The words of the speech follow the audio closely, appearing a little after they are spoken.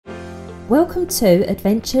Welcome to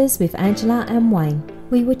Adventures with Angela and Wayne.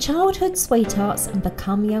 We were childhood sweethearts and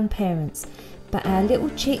become young parents, but our little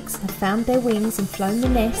chicks have found their wings and flown the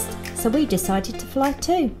nest, so we decided to fly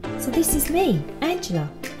too. So this is me, Angela.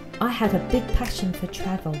 I have a big passion for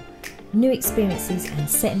travel, new experiences and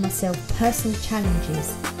setting myself personal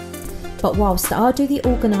challenges. But whilst I do the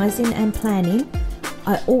organising and planning,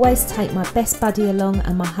 I always take my best buddy along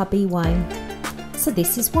and my hubby Wayne. So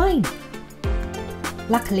this is Wayne.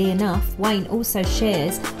 Luckily enough, Wayne also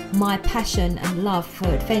shares my passion and love for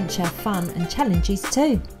adventure, fun and challenges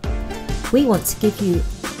too. We want to give you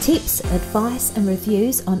tips, advice and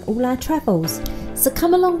reviews on all our travels. So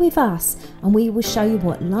come along with us and we will show you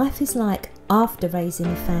what life is like after raising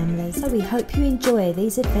a family. So we hope you enjoy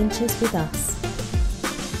these adventures with us.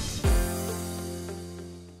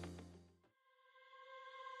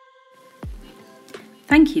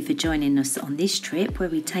 Thank you for joining us on this trip where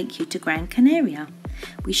we take you to Gran Canaria.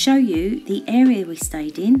 We show you the area we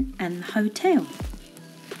stayed in and the hotel.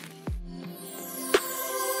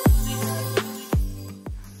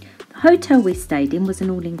 The hotel we stayed in was an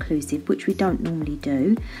all-inclusive, which we don't normally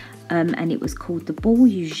do, and it was called the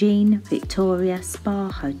Eugenia Victoria Spa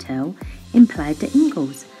Hotel in Playa De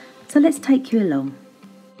Ingles. So let's take you along.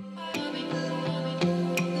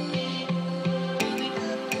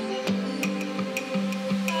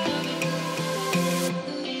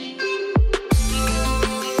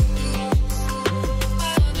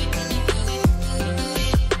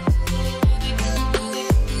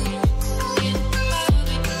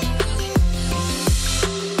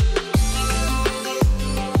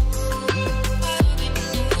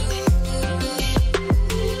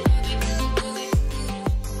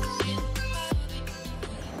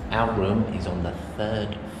 Our room is on the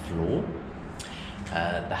 3rd floor.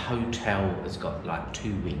 The hotel has got like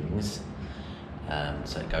 2 wings,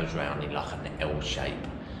 so it goes around in like an L shape,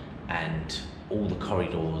 and all the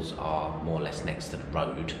corridors are more or less next to the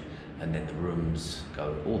road, and then the rooms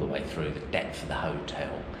go all the way through the depth of the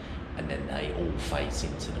hotel, and then they all face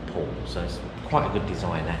into the pool. So it's quite a good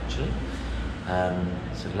design actually.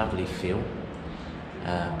 It's a lovely feel.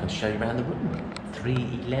 I'm going to show you around the room.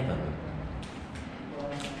 311.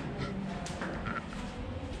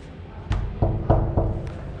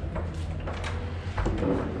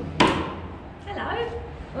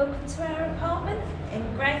 Welcome to our apartment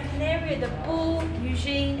in Gran Canaria, the Ball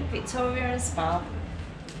Eugenia Victoria and Spa.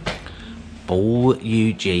 Ball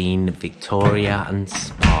Eugenia Victoria and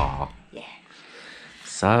Spa. Yeah.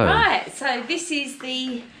 So. Right, so this is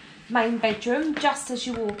the main bedroom. Just as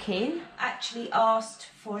you walk in, actually asked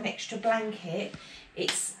for an extra blanket.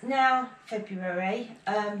 It's now February.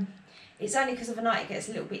 It's only because of the night it gets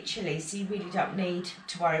a little bit chilly, so you really don't need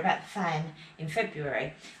to worry about the fan in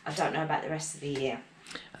February. I don't know about the rest of the year.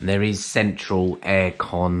 And there is central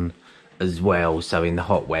aircon as well, so in the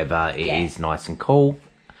hot weather it is nice and cool.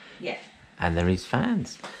 Yeah. And there is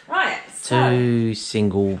fans. Right, so 2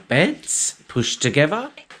 single beds pushed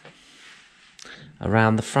together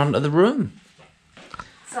around the front of the room.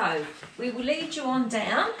 So we will lead you on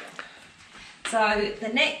down. So the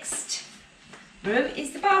next room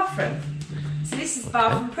is the bathroom. So this is the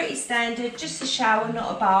bathroom, pretty standard, just a shower,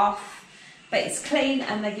 not a bath. But it's clean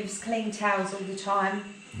and they give us clean towels all the time.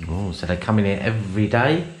 Oh, so they come in here every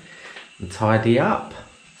day and tidy up.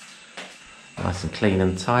 Nice and clean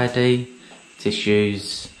and tidy.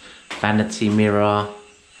 Tissues, vanity mirror,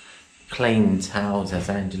 clean towels as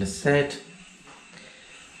Angela said.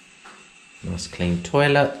 Nice clean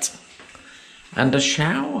toilet and a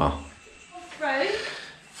shower. Through.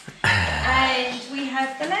 And we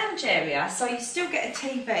have the lounge area. So you still get a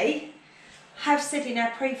TV. Have said in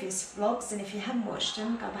our previous vlogs, and if you haven't watched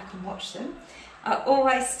them, go back and watch them. I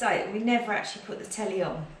always state we never actually put the telly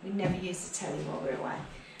on. We never use the telly while we're away.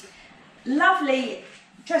 Lovely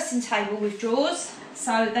dressing table with drawers.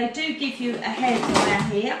 So they do give you a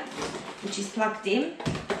hairdryer here, which is plugged in,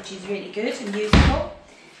 which is really good and useful.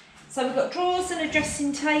 So we've got drawers and a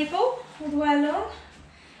dressing table all the way along,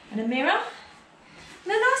 and a mirror.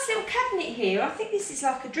 And a nice little cabinet here. I think this is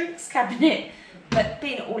like a drinks cabinet. But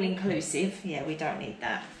being all-inclusive, yeah, we don't need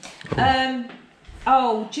that.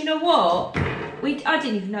 Oh, do you know what? I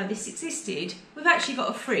didn't even know this existed. We've actually got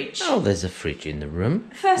a fridge. Oh, there's a fridge in the room.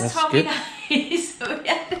 First time we noticed that we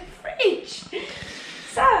had a fridge.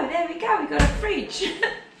 So, there we go, we've got a fridge.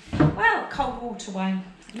 Wow, cold water, Wayne.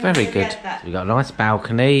 Very good. We've got a nice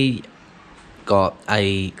balcony. Got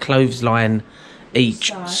a clothesline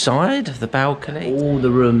each side of the balcony. All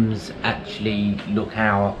the rooms actually look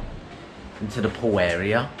out into the pool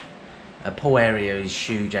area. The pool area is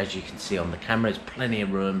huge, as you can see on the camera. There's plenty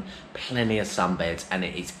of room, plenty of sunbeds, and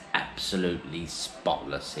it is absolutely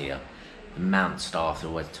spotless here. The Mount staff are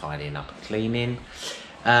always tidying up and cleaning.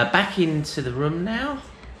 Back into the room now.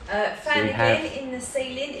 Fan again in the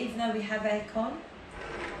ceiling, even though we have aircon.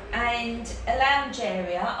 And a lounge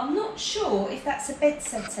area. I'm not sure if that's a bed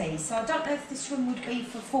settee, so I don't know if this room would be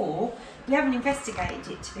for 4. We haven't investigated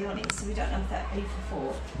it, to be honest, so we don't know if that would be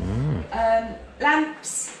for 4.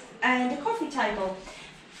 Lamps and a coffee table.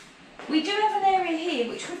 We do have an area here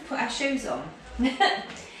which we've put our shoes on.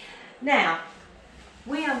 Now,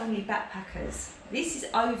 we are normally backpackers. This is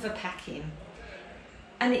overpacking.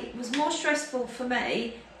 And it was more stressful for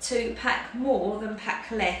me to pack more than pack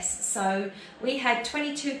less. So we had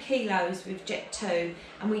 22 kilos with Jet 2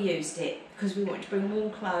 and we used it because we wanted to bring warm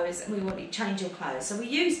clothes and we wanted to change your clothes. So we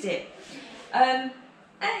used it.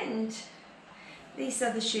 And these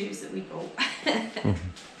are the shoes that we bought.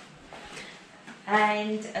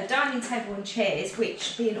 And a dining table and chairs,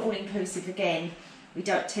 which being all-inclusive again, we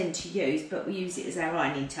don't tend to use, but we use it as our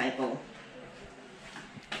ironing table.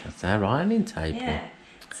 That's our ironing table. Yeah.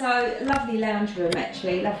 So, lovely lounge room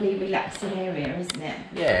actually, lovely relaxing area, isn't it?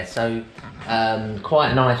 Yeah, so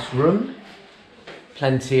quite a nice room,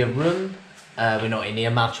 plenty of room. We're not in here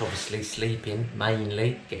much, obviously sleeping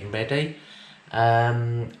mainly, getting ready.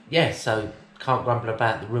 Yeah, so can't grumble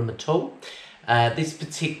about the room at all. This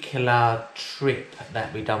particular trip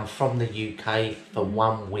that we done from the UK for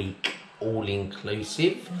 1 week, all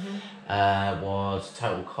inclusive, was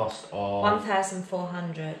total cost of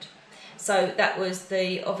 1,400. So that was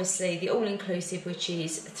obviously the all-inclusive, which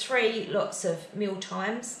is 3 lots of meal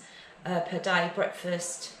times per day,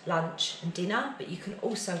 breakfast, lunch and dinner. But you can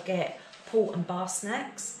also get port and bar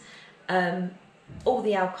snacks, all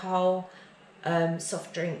the alcohol,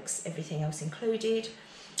 soft drinks, everything else included.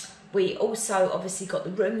 We also obviously got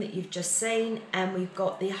the room that you've just seen, and we've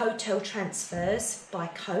got the hotel transfers by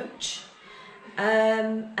coach.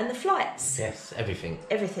 And the flights. Yes, everything.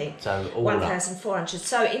 Everything. So all 1,400.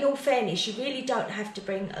 So in all fairness, you really don't have to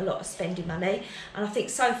bring a lot of spending money. And I think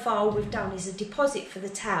so far all we've done is a deposit for the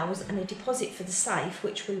towels and a deposit for the safe,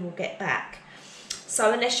 which we will get back.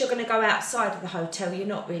 So unless you're going to go outside of the hotel, you're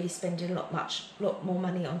not really spending a lot more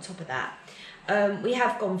money on top of that. We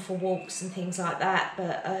have gone for walks and things like that,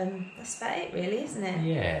 but that's about it really, isn't it?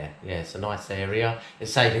 Yeah, it's a nice area. They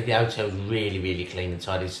say that the hotel's really, really clean and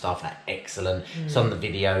tidy. Staff are excellent. It's on the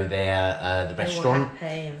video there, the restaurant.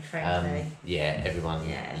 Happy and friendly. Yeah, everyone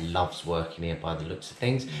loves working here by the looks of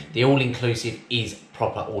things. The all-inclusive is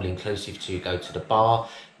proper all-inclusive to go to the bar.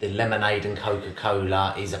 The lemonade and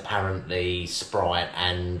Coca-Cola is apparently Sprite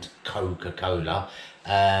and Coca-Cola.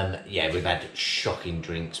 Yeah, we've had shocking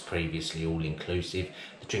drinks previously, all-inclusive.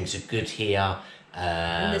 The drinks are good here.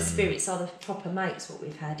 And the spirits are the proper mates, what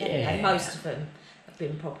we've had, haven't they? Most of them have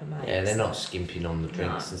been proper mates. Yeah, they're not skimping on the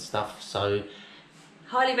drinks and stuff, so...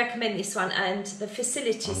 Highly recommend this one, and the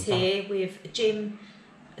facilities here with a gym,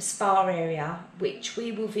 a spa area, which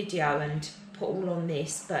we will video and put all on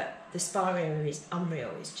this, but the spa area is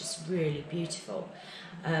unreal. It's just really beautiful.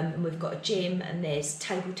 And we've got a gym, and there's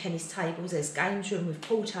table tennis tables, there's games room with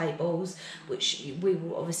pool tables, which we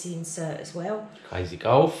will obviously insert as well. Crazy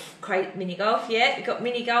golf. Mini golf, yeah. We've got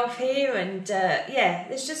mini golf here, and yeah,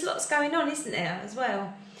 there's just lots going on, isn't there, as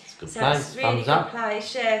well? It's a good So place. it's really Thumbs good up.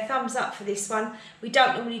 place. Yeah, thumbs up for this one. We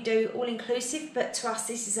don't normally do all-inclusive, but to us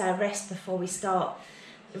this is our rest before we start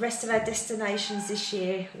the rest of our destinations this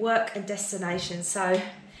year, work and destinations. So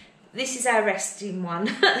this is our resting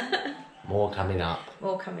one. More coming up.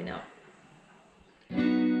 More coming up.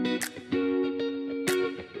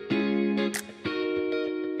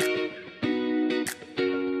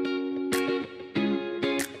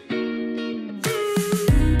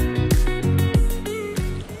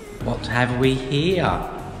 What have we here?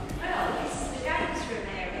 Well, this is the games room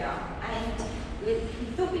area, and we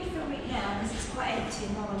thought we'd film it now because it's quite empty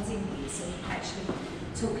and no one's in here, so we can actually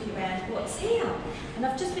talk you around what's here. And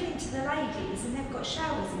I've just been into the ladies, and they've got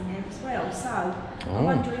showers in there as well, so I'm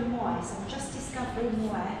wondering why. So I'm just discovering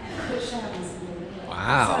why they've got showers in there.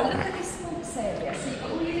 Wow. So look at this sports area. So you've got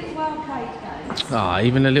all your little well-played games. Oh,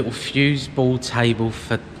 even a little fuse ball table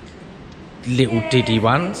for little diddy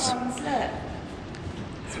ones. Little ones,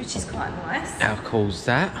 look. Which is quite nice. How cool's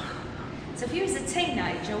that? So if you was a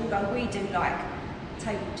teenager, although we do like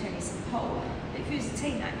table tennis and pool, but if you was a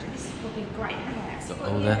teenager, this is probably a great hangout. So you've got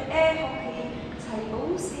all your the air hockey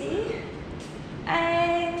tables here,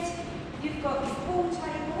 and you've got your pool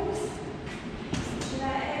tables, which are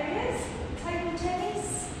our areas, table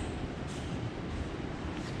tennis,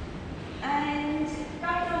 and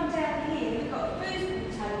going on down here, we've got a foosball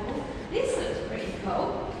table. This looks pretty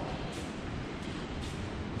cool.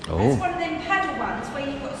 It's one of them paddle ones where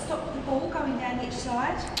you've got to stop the ball going down each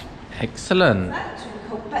side. Excellent. That looks really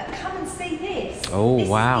cool. But come and see this. Oh, this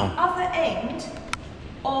wow. Is the other end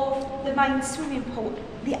of the main swimming pool,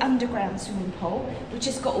 the underground swimming pool, which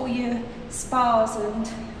has got all your spas and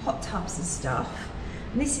hot tubs and stuff.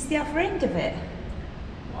 And this is the other end of it.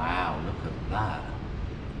 Wow, look at that.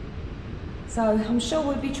 So I'm sure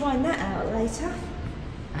we'll be trying that out later.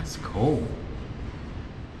 That's cool.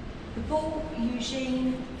 The Ball,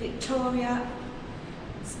 Eugenia, Victoria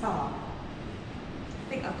Spa. I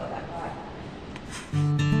think I've got that right.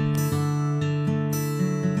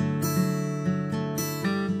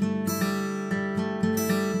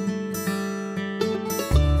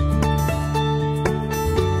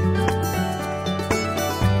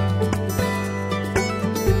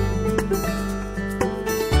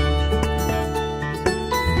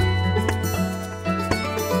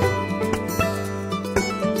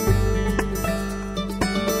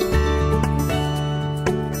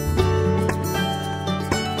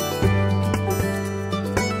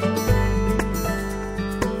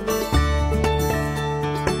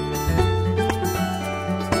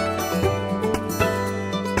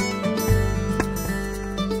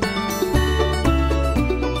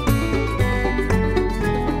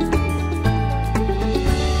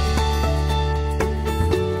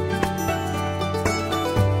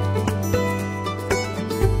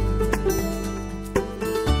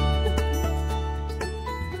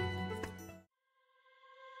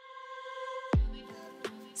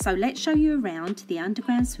 So let's show you around the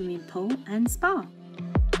underground swimming pool and spa.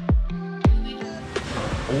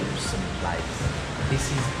 Awesome place.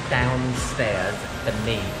 This is downstairs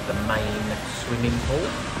beneath the main swimming pool.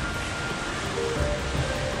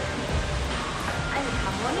 And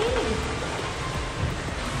come on in.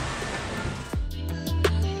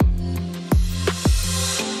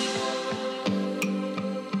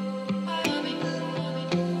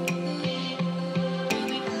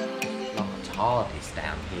 TARDIS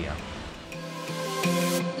down here.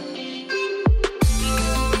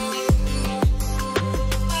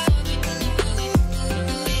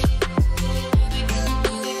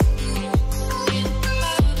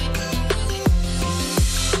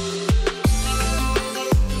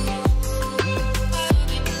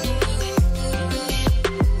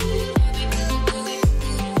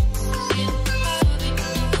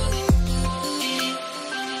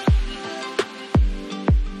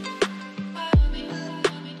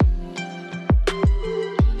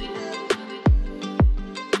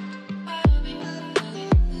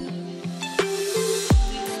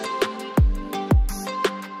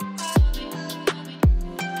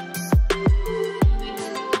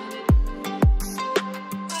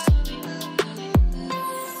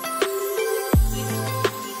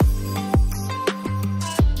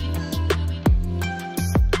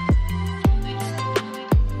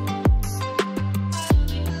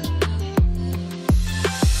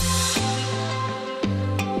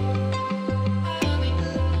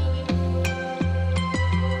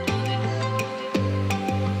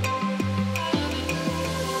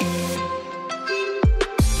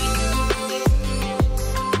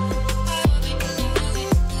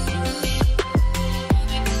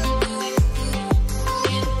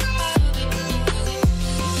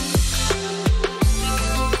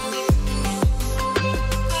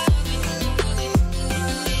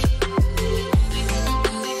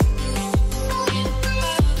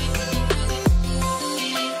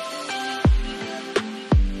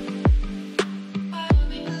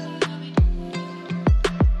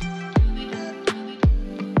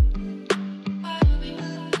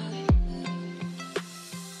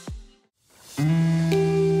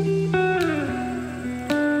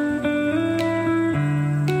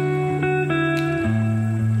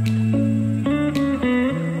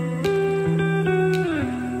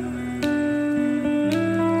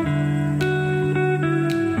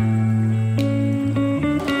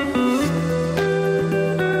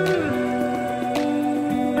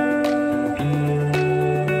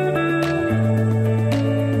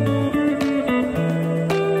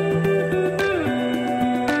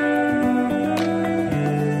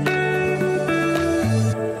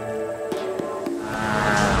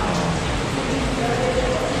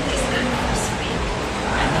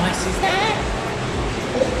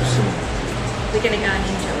 We're going to go and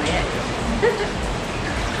enjoy it.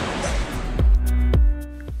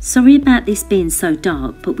 Sorry about this being so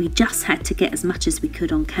dark, but we just had to get as much as we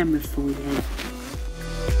could on camera for you.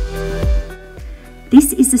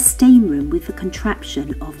 This is a steam room with a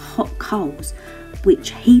contraption of hot coals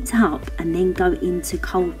which heat up and then go into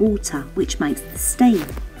cold water, which makes the steam.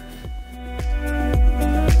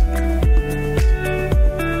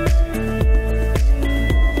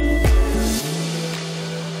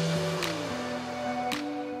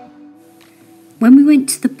 When we went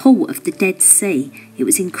to the pool of the Dead Sea, it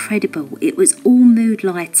was incredible. It was all mood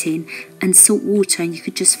lighting and salt water, and you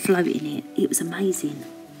could just float in it. It was amazing.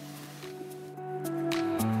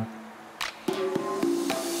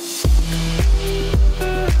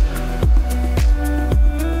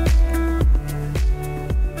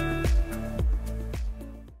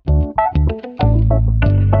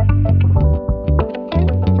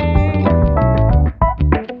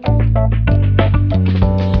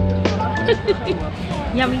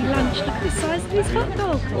 Yummy lunch, look at the size of his hot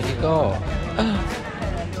dog. What you got?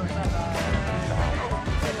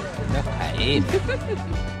 Look at him.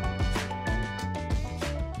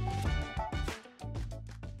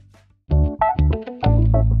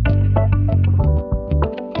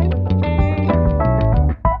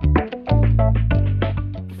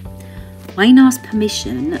 Wayne asked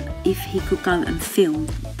permission if he could go and film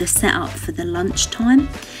the setup for the lunchtime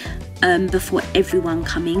before everyone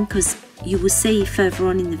come in, because you will see further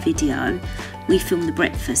on in the video we film the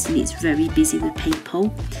breakfast and it's very busy with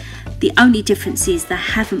people. The only difference is they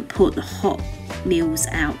haven't put the hot meals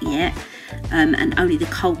out yet, and only the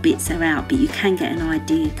cold bits are out, but you can get an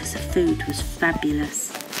idea because the food was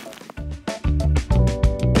fabulous.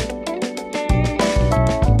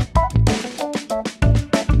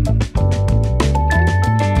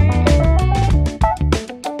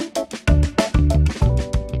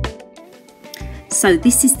 So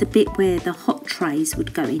this is the bit where the hot trays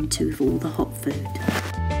would go into with all the hot food.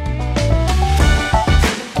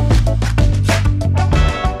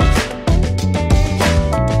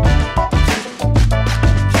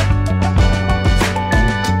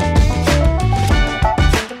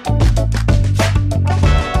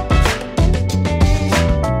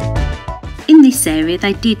 In this area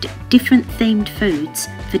they did different themed foods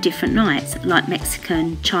for different nights, like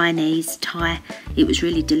Mexican, Chinese, Thai. It was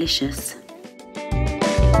really delicious.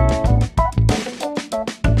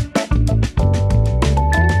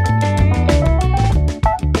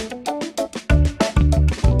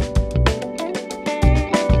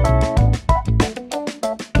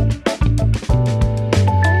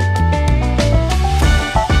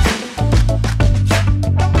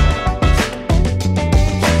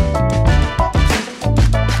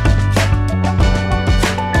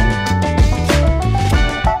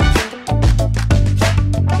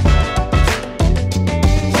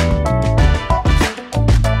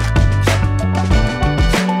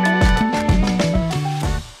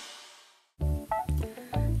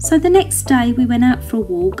 So the next day we went out for a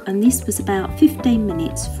walk, and this was about 15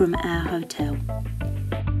 minutes from our hotel.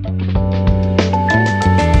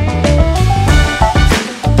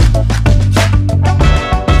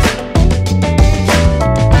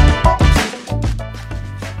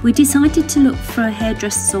 We decided to look for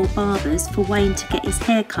hairdressers or barbers for Wayne to get his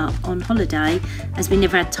hair cut on holiday, as we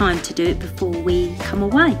never had time to do it before we come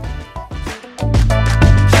away.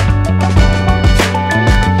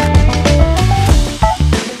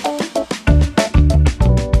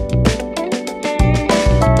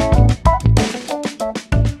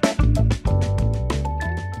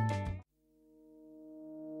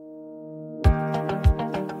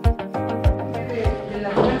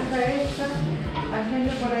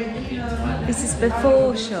 This is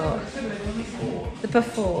before shot. The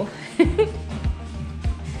before.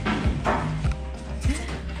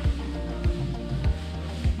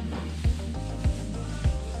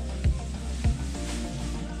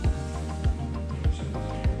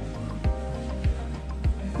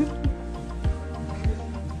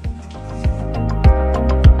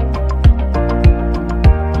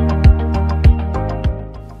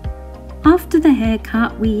 After the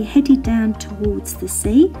haircut, we headed down towards the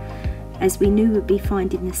sea, as we knew we'd be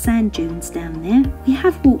finding the sand dunes down there. We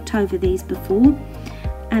have walked over these before,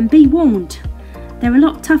 and be warned, they're a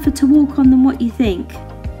lot tougher to walk on than what you think,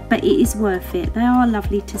 but it is worth it. They are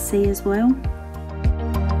lovely to see as well.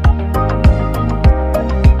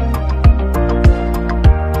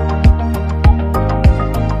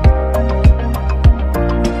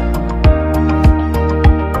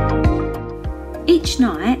 Each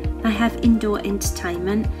night they have indoor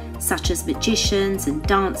entertainment such as magicians and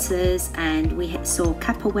dancers, and we saw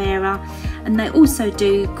capoeira, and they also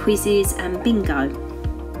do quizzes and bingo.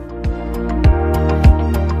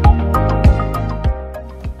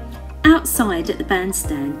 Outside at the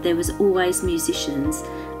bandstand there was always musicians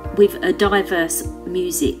with a diverse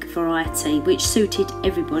music variety which suited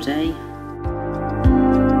everybody.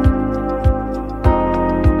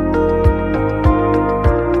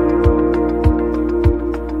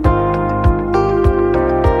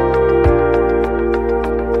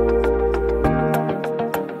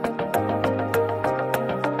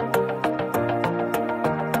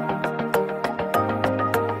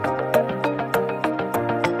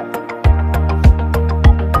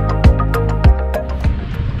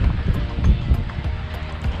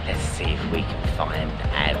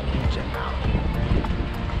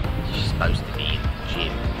 supposed to be in the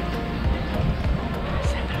gym.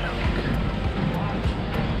 Let's have a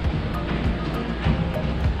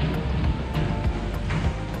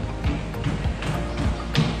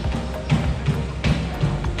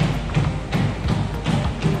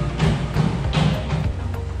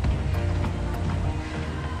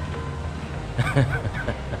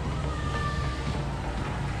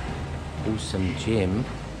look. Awesome gym.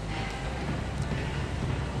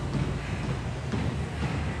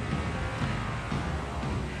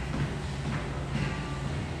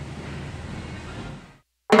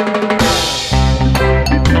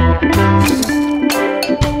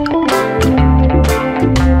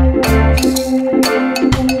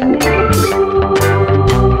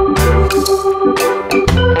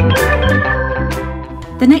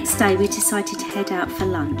 The next day we decided to head out for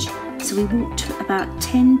lunch, so we walked about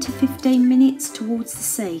 10 to 15 minutes towards the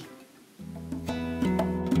sea.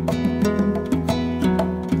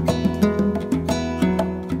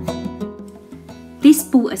 This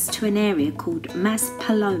brought us to an area called Mas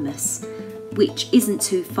Palomas, which isn't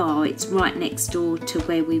too far, it's right next door to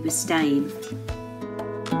where we were staying.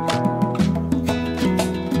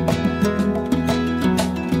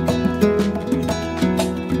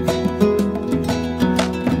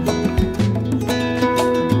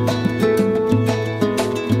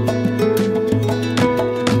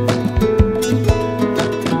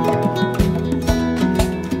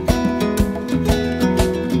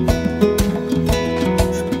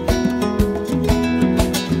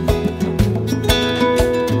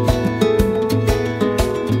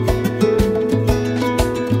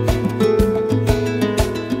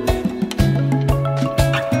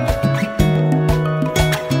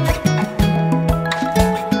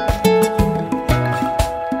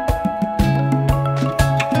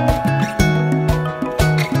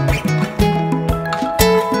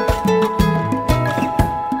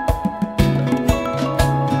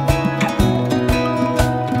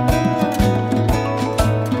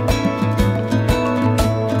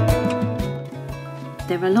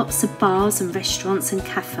 There are lots of bars and restaurants and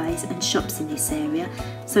cafes and shops in this area,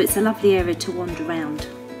 so it's a lovely area to wander around.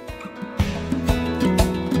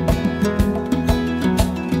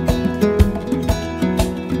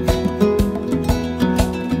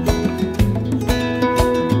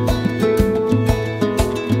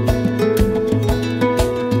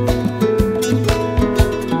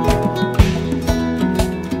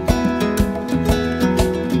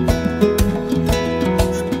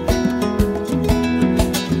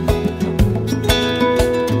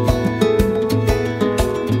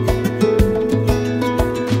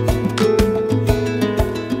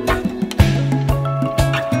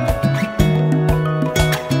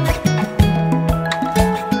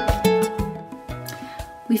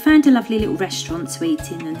 We found a lovely little restaurant to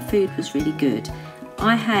eat in and the food was really good.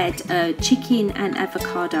 I had a chicken and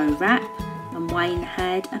avocado wrap and Wayne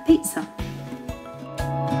had a pizza.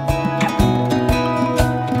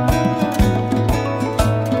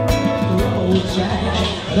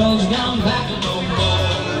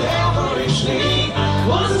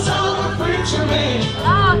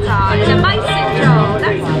 Oh, it's amazing, Joel.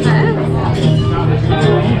 That's the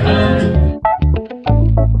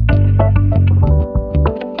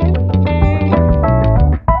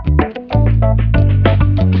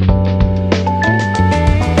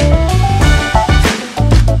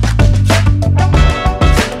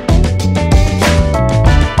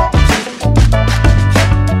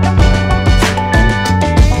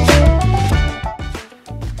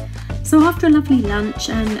So after a lovely lunch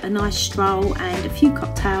and a nice stroll and a few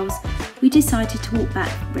cocktails, we decided to walk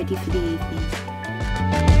back ready for the evening.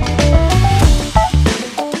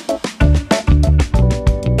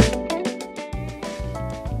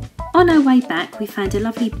 On our way back we found a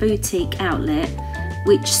lovely boutique outlet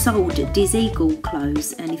which sold Dizeagle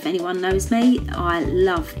clothes, and if anyone knows me, I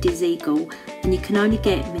love Dizeagle, and you can only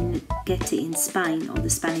get it in Spain or the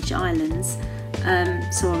Spanish islands,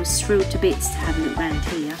 so I was thrilled to bits to have a look around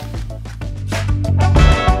here.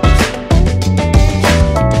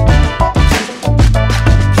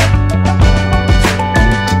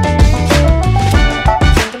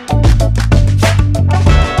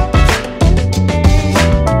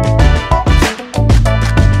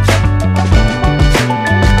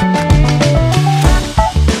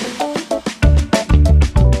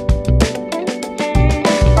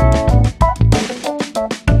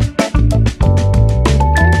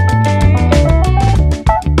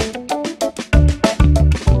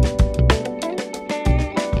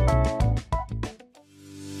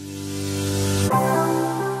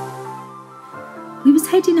 We was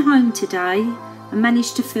heading home today and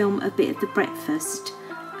managed to film a bit of the breakfast.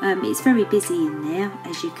 It's very busy in there,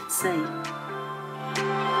 as you can see.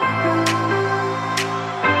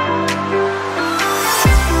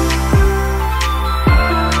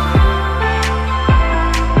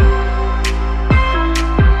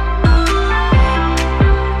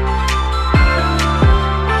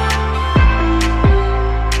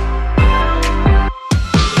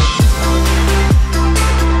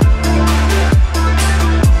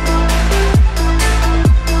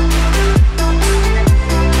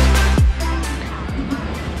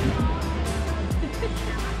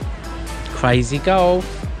 Crazy golf.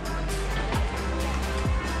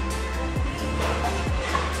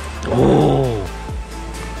 Oh,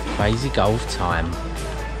 crazy golf time.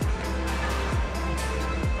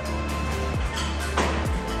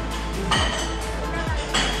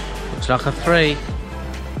 Looks like a 3.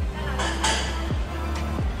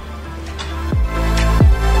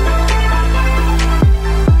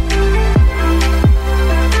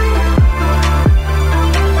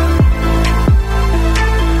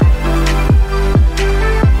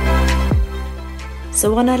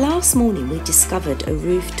 So on our last morning we discovered a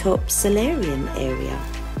rooftop solarium area.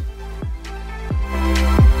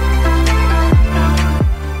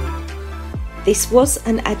 This was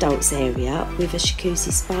an adults area with a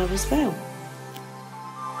jacuzzi spa as well.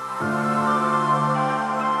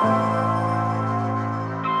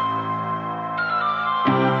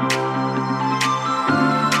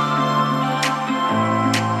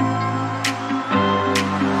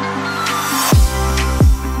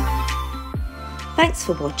 Thanks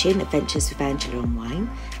for watching Adventures with Angela and Wayne,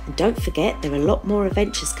 and don't forget there are a lot more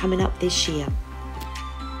adventures coming up this year.